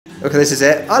Okay, this is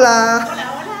it. Hola! Hola,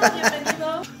 hola,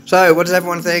 bienvenido. So, what does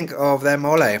everyone think of their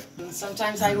mole?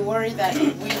 Sometimes I worry that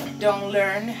if we don't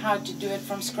learn how to do it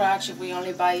from scratch, if we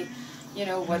only buy, you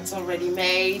know, what's already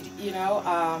made, you know,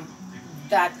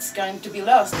 that's going to be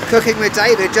lost. Cooking with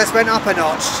David just went up a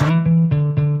notch.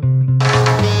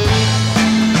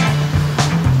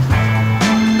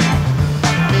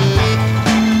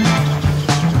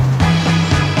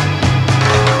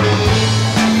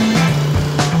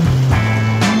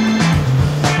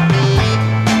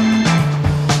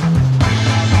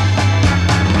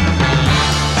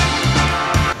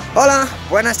 Hola,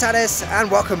 buenas tardes,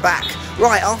 and welcome back.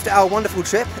 Right, after our wonderful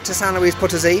trip to San Luis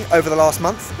Potosí over the last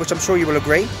month, which I'm sure you will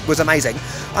agree was amazing,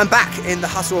 I'm back in the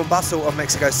hustle and bustle of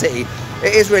Mexico City.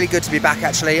 It is really good to be back,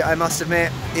 actually, I must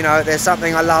admit. You know, there's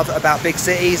something I love about big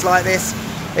cities like this.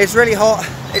 It's really hot,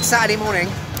 it's Saturday morning,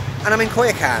 and I'm in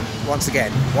Coyoacan once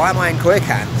again. Why am I in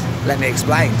Coyoacan? Let me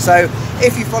explain. So,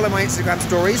 if you follow my Instagram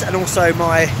stories and also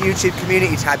my YouTube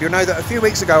community tab, you'll know that a few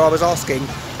weeks ago I was asking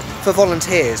for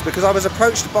volunteers because I was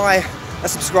approached by a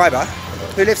subscriber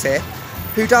who lives here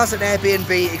who does an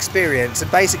Airbnb experience, and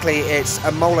basically it's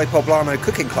a mole poblano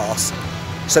cooking class.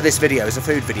 So this video is a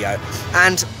food video,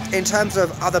 and in terms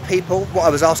of other people, what I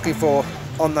was asking for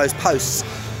on those posts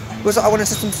was that I wanted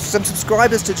some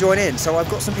subscribers to join in. So I've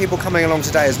got some people coming along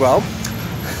today as well.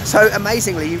 So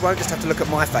amazingly, you won't just have to look at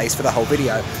my face for the whole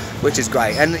video, which is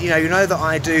great. And you know that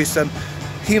I do some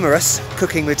humorous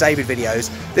cooking with David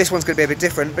videos. This one's going to be a bit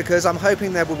different because I'm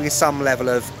hoping there will be some level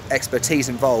of expertise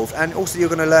involved, and also you're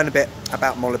going to learn a bit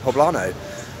about mole poblano,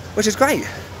 which is great.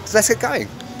 So let's get going.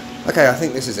 Okay, I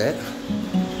think this is it.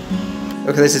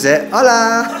 Okay, this is it.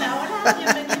 Hola! Hola, hola,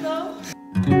 bienvenido.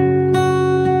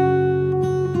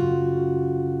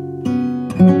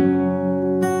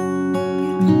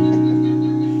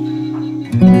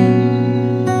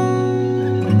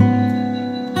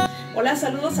 Hola,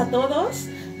 saludos a todos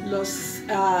los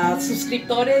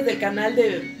suscriptores del canal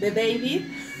de David.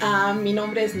 Mi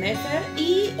nombre es Nefer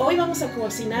y hoy vamos a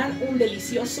cocinar un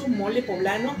delicioso mole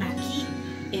poblano aquí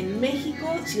en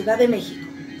México, Ciudad de México.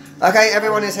 Okay,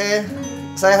 everyone is here.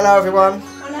 Say hello, everyone.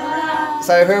 Hola.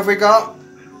 So who have we got?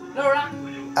 Laura.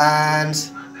 And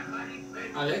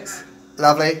Alex.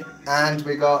 lovely. And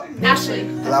we got Ashley.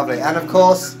 lovely. And of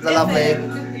course, the lovely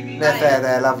Nefer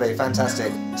there. Lovely,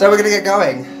 fantastic. So we're going to get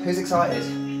going. Who's excited?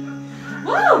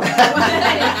 Woo!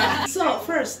 So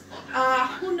first,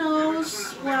 who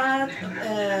knows what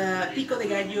pico de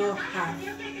gallo have?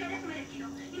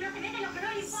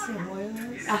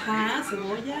 Cebollas. Ajá,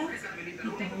 cebolla.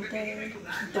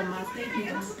 Tomate.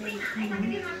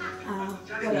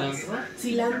 What else?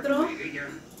 Cilantro.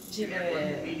 Chile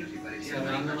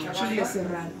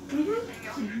serrano.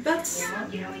 That's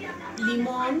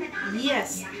limon,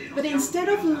 yes. But instead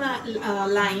of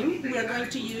lime, we are going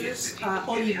to use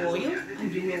olive oil,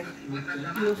 and you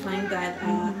will find that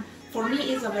for me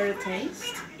it's a better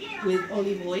taste with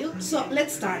olive oil. So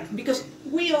let's start because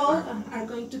we all are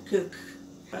going to cook.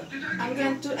 I'm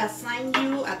going to assign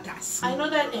you a task. I know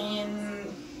that in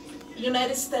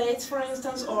United States, for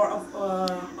instance, or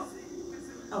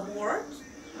abroad,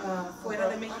 fuera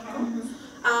de México,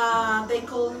 they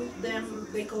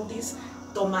call this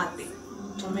tomato.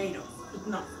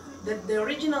 No, the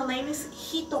original name is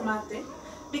jitomate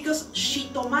because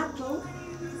shitomato.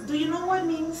 Do you know what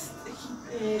means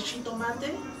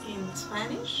shitomate in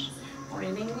Spanish or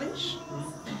in English?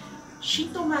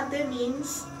 Shitomate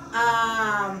means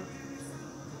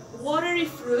watery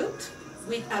fruit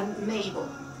with a navel.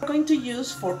 We're going to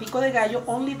use for pico de gallo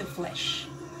only the flesh.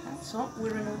 So we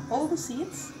remove all the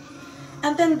seeds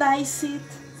and then dice it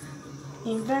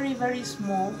in very, very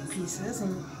small pieces,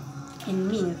 in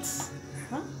mince.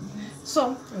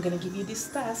 So I'm going to give you this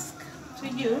task to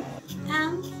you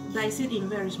and dice it in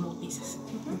very small pieces.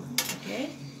 Okay?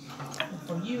 And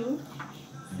for you.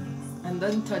 And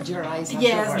don't touch your eyes.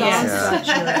 Yes, don't touch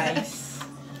your eyes.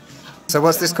 So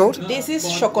what's this called? This is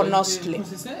choconostle.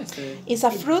 It's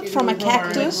a fruit from a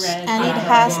cactus and it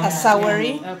has a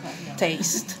soury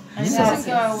taste.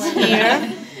 So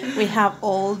here we have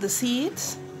all the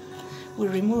seeds. We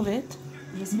remove it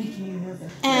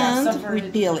and we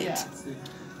peel it.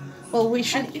 Well, we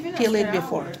should peel it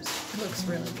before. It looks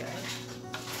really good.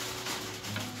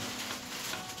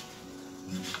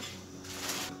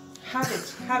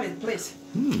 Have it, please.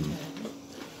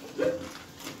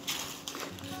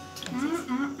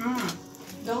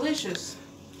 Delicious.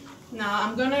 Now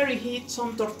I'm gonna reheat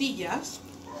some tortillas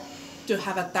to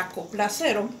have a taco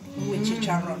placero with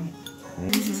chicharrón.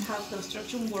 This is how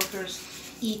construction workers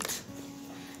eat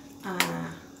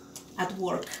at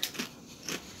work.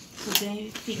 So they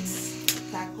fix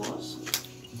tacos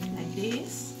like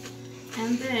this.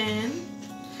 And then,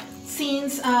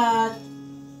 since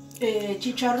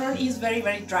chicharrón is very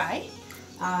dry,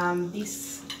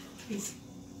 this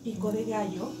pico de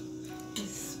gallo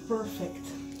is perfect.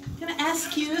 I'm gonna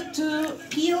ask you to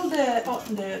peel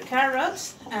the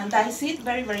carrots and dice it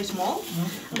very small.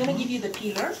 I'm gonna give you the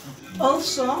peeler.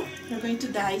 Also, you're going to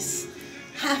dice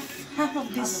half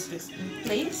of this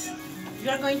place.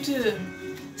 You're going to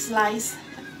slice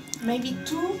maybe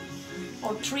 2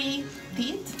 or 3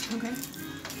 teeth. Okay.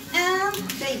 And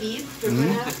David, you're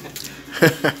gonna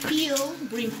peel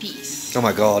green peas. Oh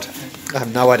my god, I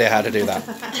have no idea how to do that.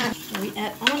 We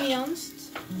add onions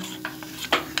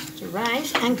to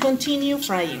rice and continue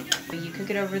frying. You cook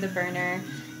it over the burner,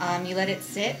 you let it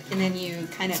sit, and then you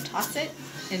kind of toss it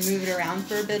and move it around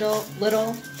for a little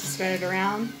to spread it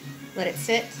around. Let it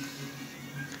sit a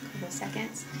couple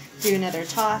seconds. Do another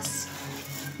toss,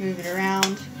 move it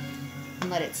around, and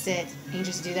let it sit. And you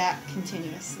just do that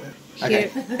continuously. Okay.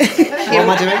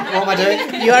 What am I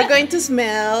doing? You are going to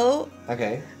smell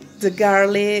Okay. the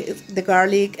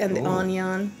garlic and the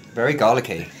onion. Very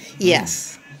garlicky.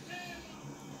 Yes.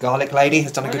 Garlic lady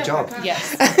has done a good job.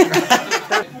 Yes.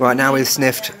 Right, now we've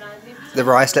sniffed the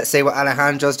rice. Let's see what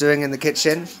Alejandro's doing in the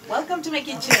kitchen. Welcome to my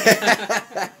kitchen.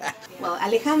 Well,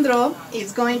 Alejandro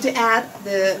is going to add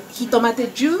the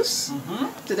jitomate juice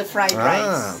to the fried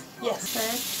rice. Yes.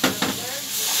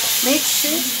 Mix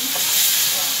it.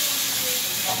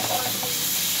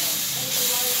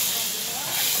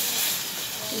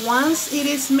 Once it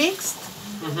is mixed,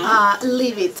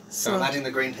 leave it. So I'm adding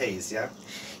the green peas, yeah?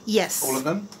 Yes. All of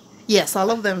them? Yes, all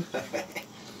of them.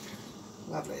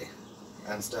 Lovely.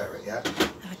 And stir it, yeah?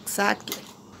 Exactly.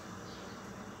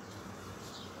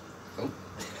 Oh.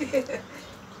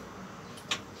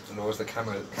 Laura's the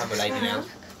camera lady now.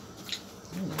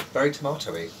 Very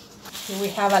tomatoey. Here we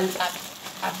have a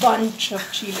bunch of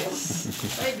chiles.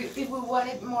 If we want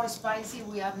it more spicy,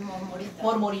 we add more morita.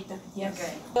 More morita, yes.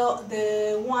 Okay. So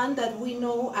the one that we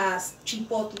know as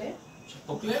chipotle.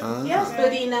 Chipotle? Yes,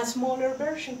 but in a smaller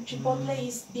version. Chipotle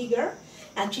is bigger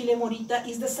and chile morita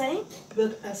is the same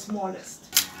but a smallest.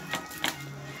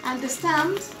 And the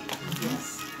stems,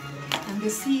 yes, and the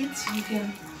seeds you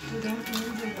can put them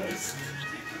in the waste.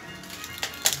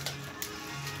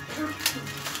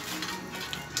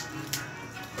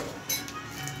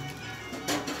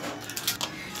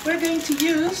 We're going to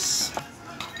use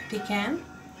pecan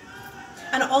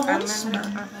and almonds,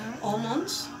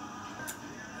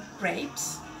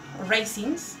 grapes,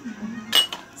 raisins,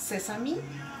 sesame,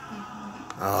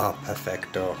 Ah,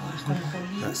 perfecto.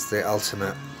 That's the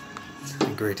ultimate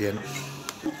ingredient.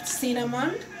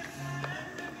 cinnamon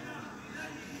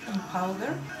and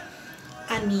powder,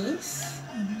 anise,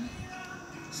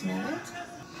 smell it,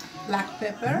 black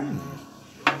pepper,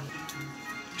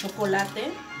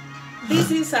 chocolate.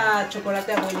 This is a chocolate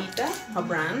abuelita, a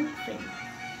brand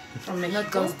from Mexico.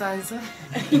 Not Constanza.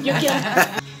 You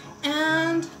can.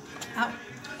 And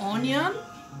onion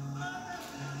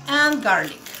and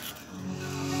garlic.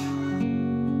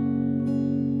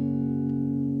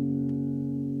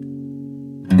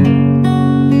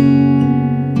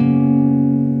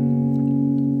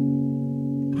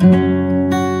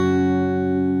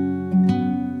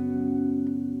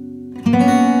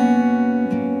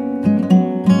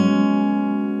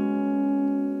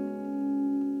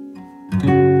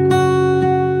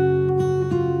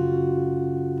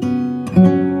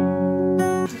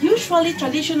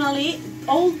 Traditionally,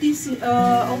 all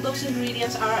those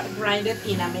ingredients are grinded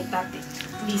in a metate.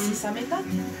 This is a metate.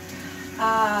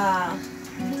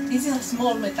 This is a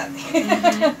small metate,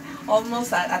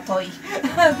 almost a toy.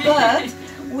 But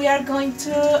we are going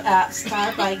to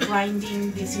start by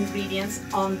grinding these ingredients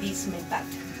on this metate.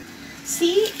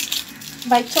 See,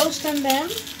 by toasting them,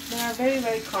 they are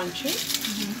very crunchy.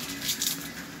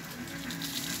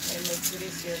 It makes it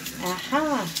easier.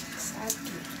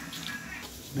 Exactly.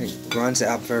 It grinds it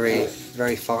up very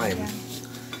fine.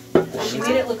 She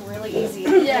made it look really easy.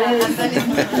 Yeah.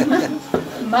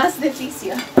 Más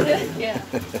difícil. Yeah.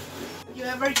 You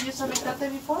ever used a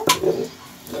metate before?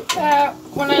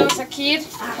 When I was a kid,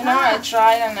 I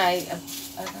tried and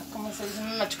 ¿cómo se dice?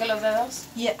 Me machuqué los dedos.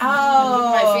 Yeah. I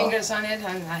put my fingers on it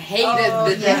and I hated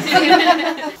the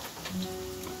thing.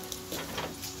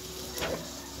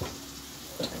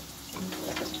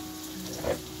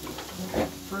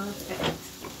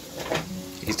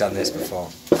 He's done this before.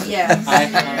 Yes.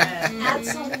 Add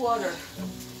some water.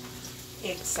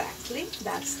 Exactly.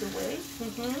 That's the way.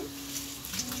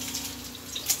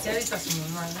 Ya ahorita su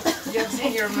mamá, ¿no? You've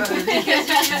seen your mother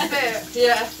because she's there.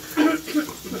 Yeah.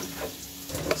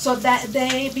 So that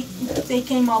they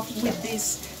came up with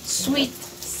this sweet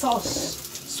sauce,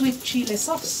 sweet chili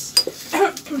sauce.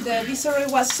 The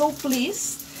viceroy was so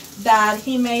pleased that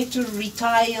he made to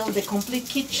retile the complete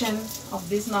kitchen of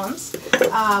these nuns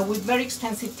with very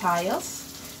expensive tiles,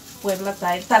 Puebla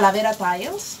tile, Talavera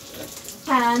tiles,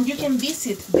 and you can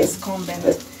visit this convent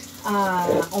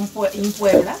in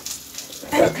Puebla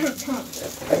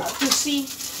to see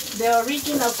the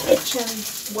original kitchen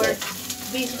where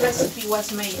this recipe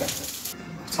was made.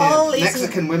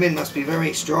 Mexican women must be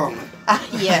very strong.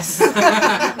 Yes.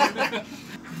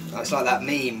 It's like that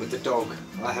meme with the dog.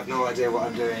 I have no idea what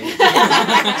I'm doing.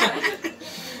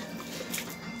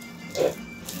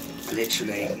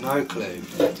 Literally, no clue.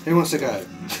 Who wants to go?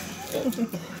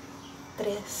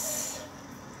 3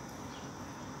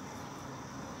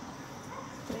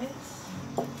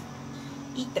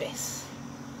 y 3.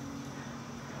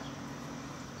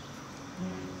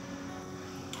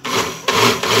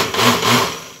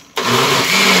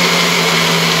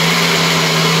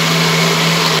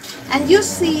 And you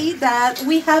see that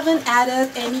we haven't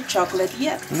added any chocolate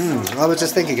yet. I was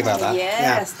just thinking about that.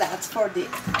 Yes, that's for the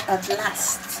at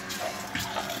last.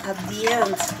 At the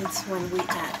end, it's when we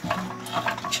add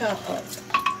chocolate.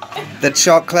 The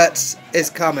chocolate is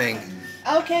coming.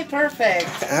 Okay, perfect.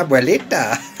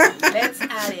 Abuelita. Let's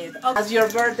add it. As your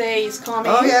birthday is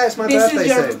coming. Oh yeah, it's my birthday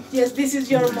soon. Yes, this is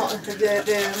your the mole for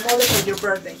your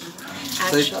birthday.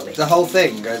 Actually. The whole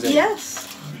thing goes in? Yes.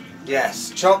 Yes,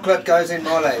 chocolate goes in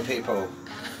mole, people.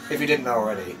 If you didn't know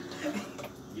already.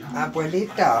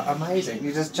 Abuelita, amazing.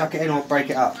 You just chuck it in or break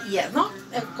it up? Yeah, no,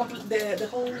 the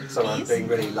whole So I'm piece. being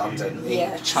really London.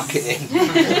 Yes. Chuck it in.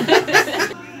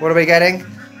 What are we getting?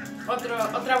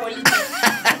 Otra bolita.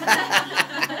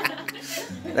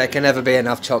 There can never be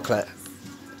enough chocolate.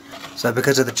 So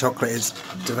because of the chocolate, it's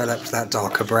developed that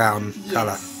darker brown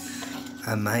colour.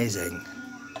 Amazing.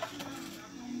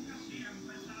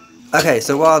 Okay,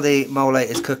 so while the mole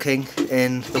is cooking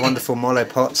in the wonderful mole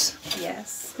pots,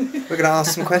 Yes. we're going to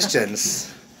ask some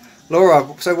questions. Laura,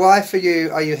 so why for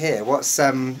you are you here? What's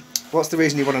the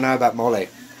reason you want to know about mole?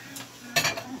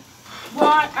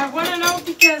 Well, I want to know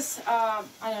because, I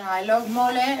don't know, I love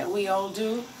mole, we all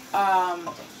do,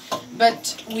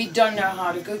 but we don't know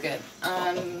how to cook it.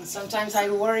 And sometimes I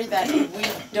worry that if we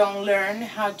don't learn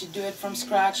how to do it from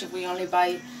scratch, if we only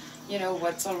buy, you know,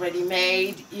 what's already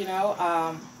made, you know,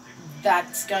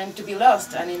 that's going to be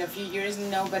lost. And in a few years,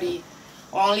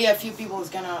 only a few people is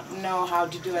going to know how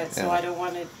to do it, so I don't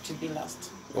want it to be lost.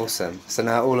 Awesome. So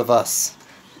now all of us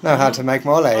know how to make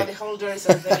mole. Oh, the holders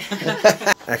of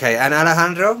the... Okay, and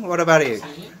Alejandro, what about you?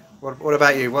 What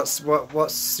about you?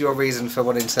 What's your reason for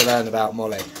wanting to learn about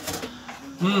mole?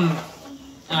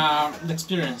 The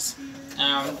experience.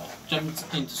 Jumped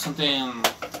into something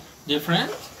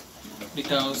different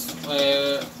because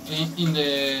in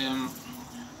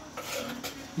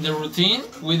the routine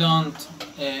we don't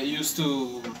used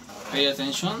to pay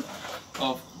attention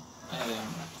of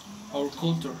our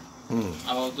culture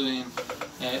about doing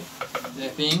the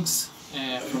things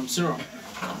from zero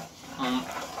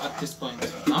at this point.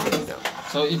 No?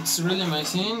 So it's really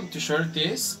amazing to share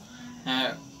this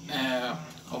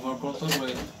of our culture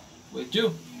with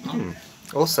you. No?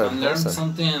 Awesome. And learn awesome.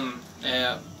 something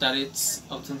that it's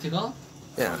authentic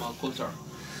from our culture.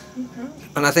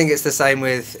 And I think it's the same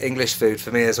with English food for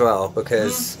me as well,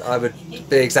 because I would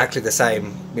be exactly the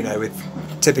same, you know, with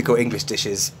typical English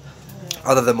dishes,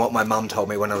 other than what my mum told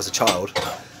me when I was a child.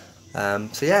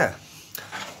 So yeah,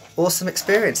 awesome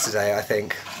experience today, I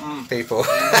think, people.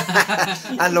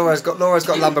 And Laura's got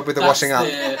lumbered with the washing up,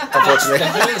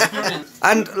 unfortunately.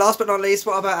 And last but not least,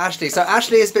 what about Ashley? So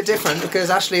Ashley is a bit different because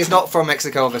Ashley is not from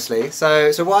Mexico, obviously.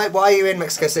 So why are you in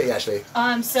Mexico City, Ashley?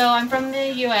 So I'm from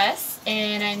the U.S.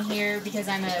 and I'm here because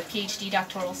I'm a PhD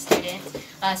doctoral student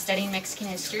studying Mexican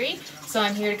history. So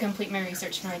I'm here to complete my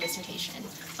research for my dissertation.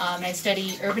 I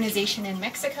study urbanization in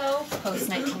Mexico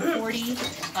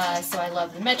post-1940. So I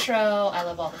love the metro, I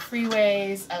love all the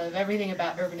freeways, I love everything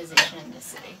about urbanization in this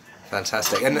city.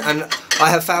 Fantastic. And I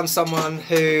have found someone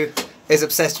who is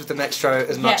obsessed with the metro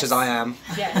as much as I am.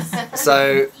 Yes.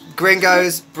 So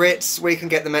gringos, Brits, we can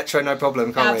get the metro no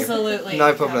problem, can't we? Absolutely.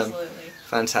 No problem. Absolutely.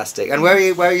 Fantastic. And where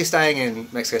are you staying in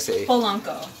Mexico City?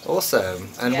 Polanco. Awesome.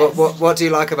 And Yes. what do you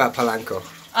like about Polanco?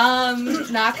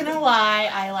 Not gonna lie,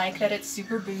 I like that it's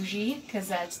super bougie because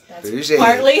that's Bougie.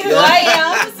 partly who I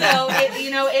am. So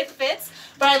it fits.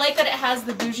 But I like that it has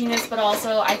the bouginess, but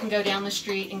also I can go down the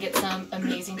street and get some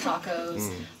amazing tacos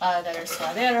that are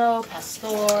suadero,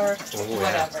 pastor,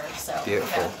 whatever. So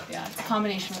Beautiful. yeah, it's a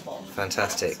combination of both.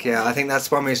 Fantastic. Yeah, I think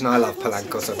that's one reason I love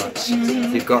Polanco so much.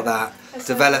 You've got that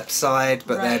developed side,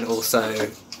 but then also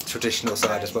traditional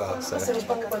side as well. So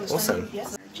awesome.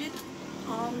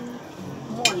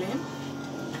 Mole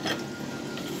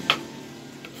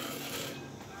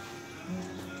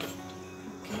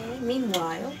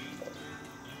Meanwhile,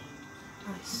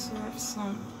 I serve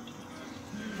some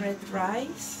red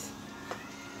rice.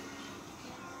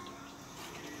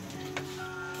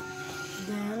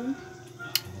 Then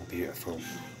Beautiful.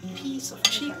 piece of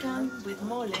chicken with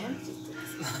mole.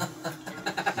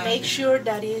 Make sure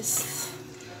that is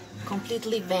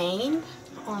completely veined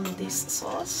on this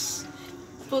sauce.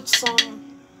 Put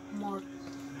some more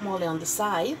mole on the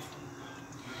side.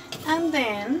 And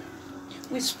then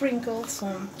we sprinkle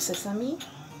some sesame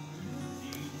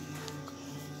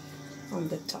on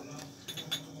the top.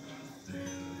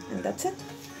 And that's it.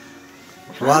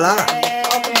 Voila! Okay,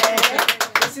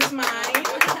 this is mine.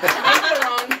 Later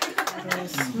on.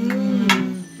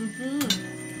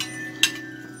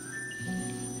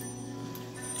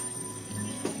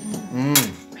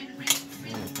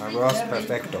 Arroz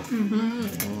perfecto.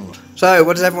 So,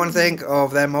 what does everyone think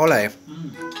of their mole?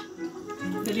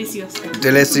 Delicioso.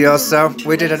 Delicioso.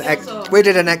 We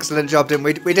did an excellent job, didn't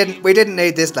we? We didn't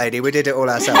need this lady. We did it all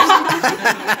ourselves.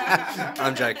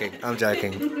 I'm joking. I'm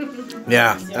joking.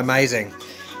 Yeah, amazing.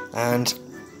 And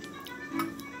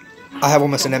I have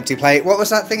almost an empty plate. What was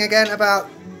that thing again about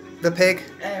the pig?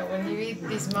 When you eat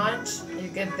this much, you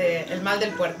get the el mal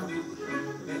del puerco.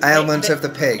 Ailment of the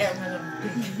pig,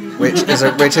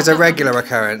 which is a regular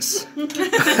occurrence.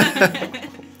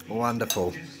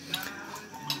 Wonderful.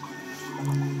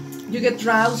 You get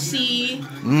drowsy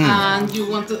and you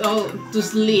want to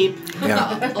sleep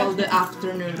all the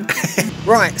afternoon.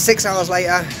 Right, 6 hours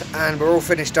later, and we're all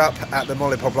finished up at the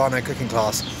Mole Poblano cooking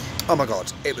class. Oh my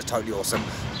god, it was totally awesome.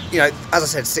 You know, as I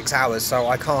said, 6 hours, so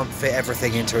I can't fit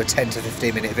everything into a 10 to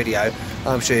 15 minute video.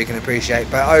 I'm sure you can appreciate,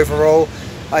 but overall,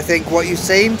 I think what you've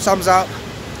seen sums up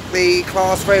the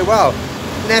class very well.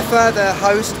 Nefer, the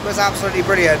host, was absolutely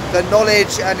brilliant. The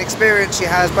knowledge and experience she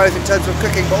has, both in terms of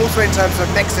cooking, but also in terms of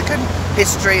Mexican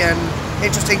history and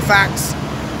interesting facts,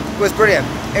 was brilliant.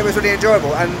 It was really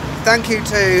enjoyable. And thank you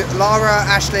to Lara,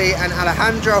 Ashley and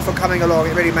Alejandro for coming along.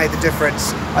 It really made the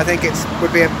difference. I think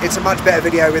it's a much better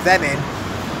video with them in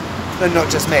than not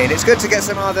just me. And it's good to get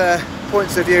some other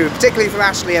points of view, particularly from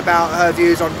Ashley about her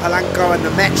views on Polanco and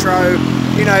the metro.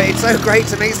 You know, it's so great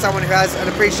to meet someone who has an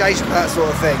appreciation for that sort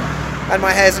of thing. And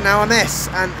my hairs are now a mess.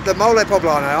 And the Mole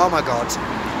Poblano, oh my god,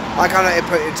 I cannot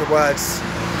put into words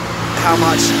how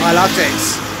much I loved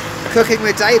it. Cooking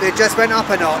with David just went up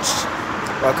a notch.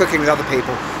 Well, cooking with other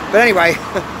people. But anyway,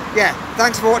 yeah,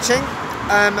 thanks for watching.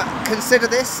 Consider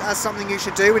this as something you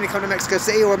should do when you come to Mexico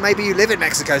City, or maybe you live in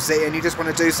Mexico City and you just want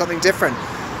to do something different.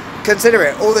 Consider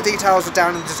it. All the details are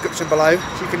down in the description below.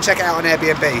 You can check it out on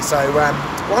Airbnb. So,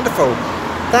 wonderful.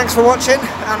 Thanks for watching,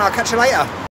 and I'll catch you later.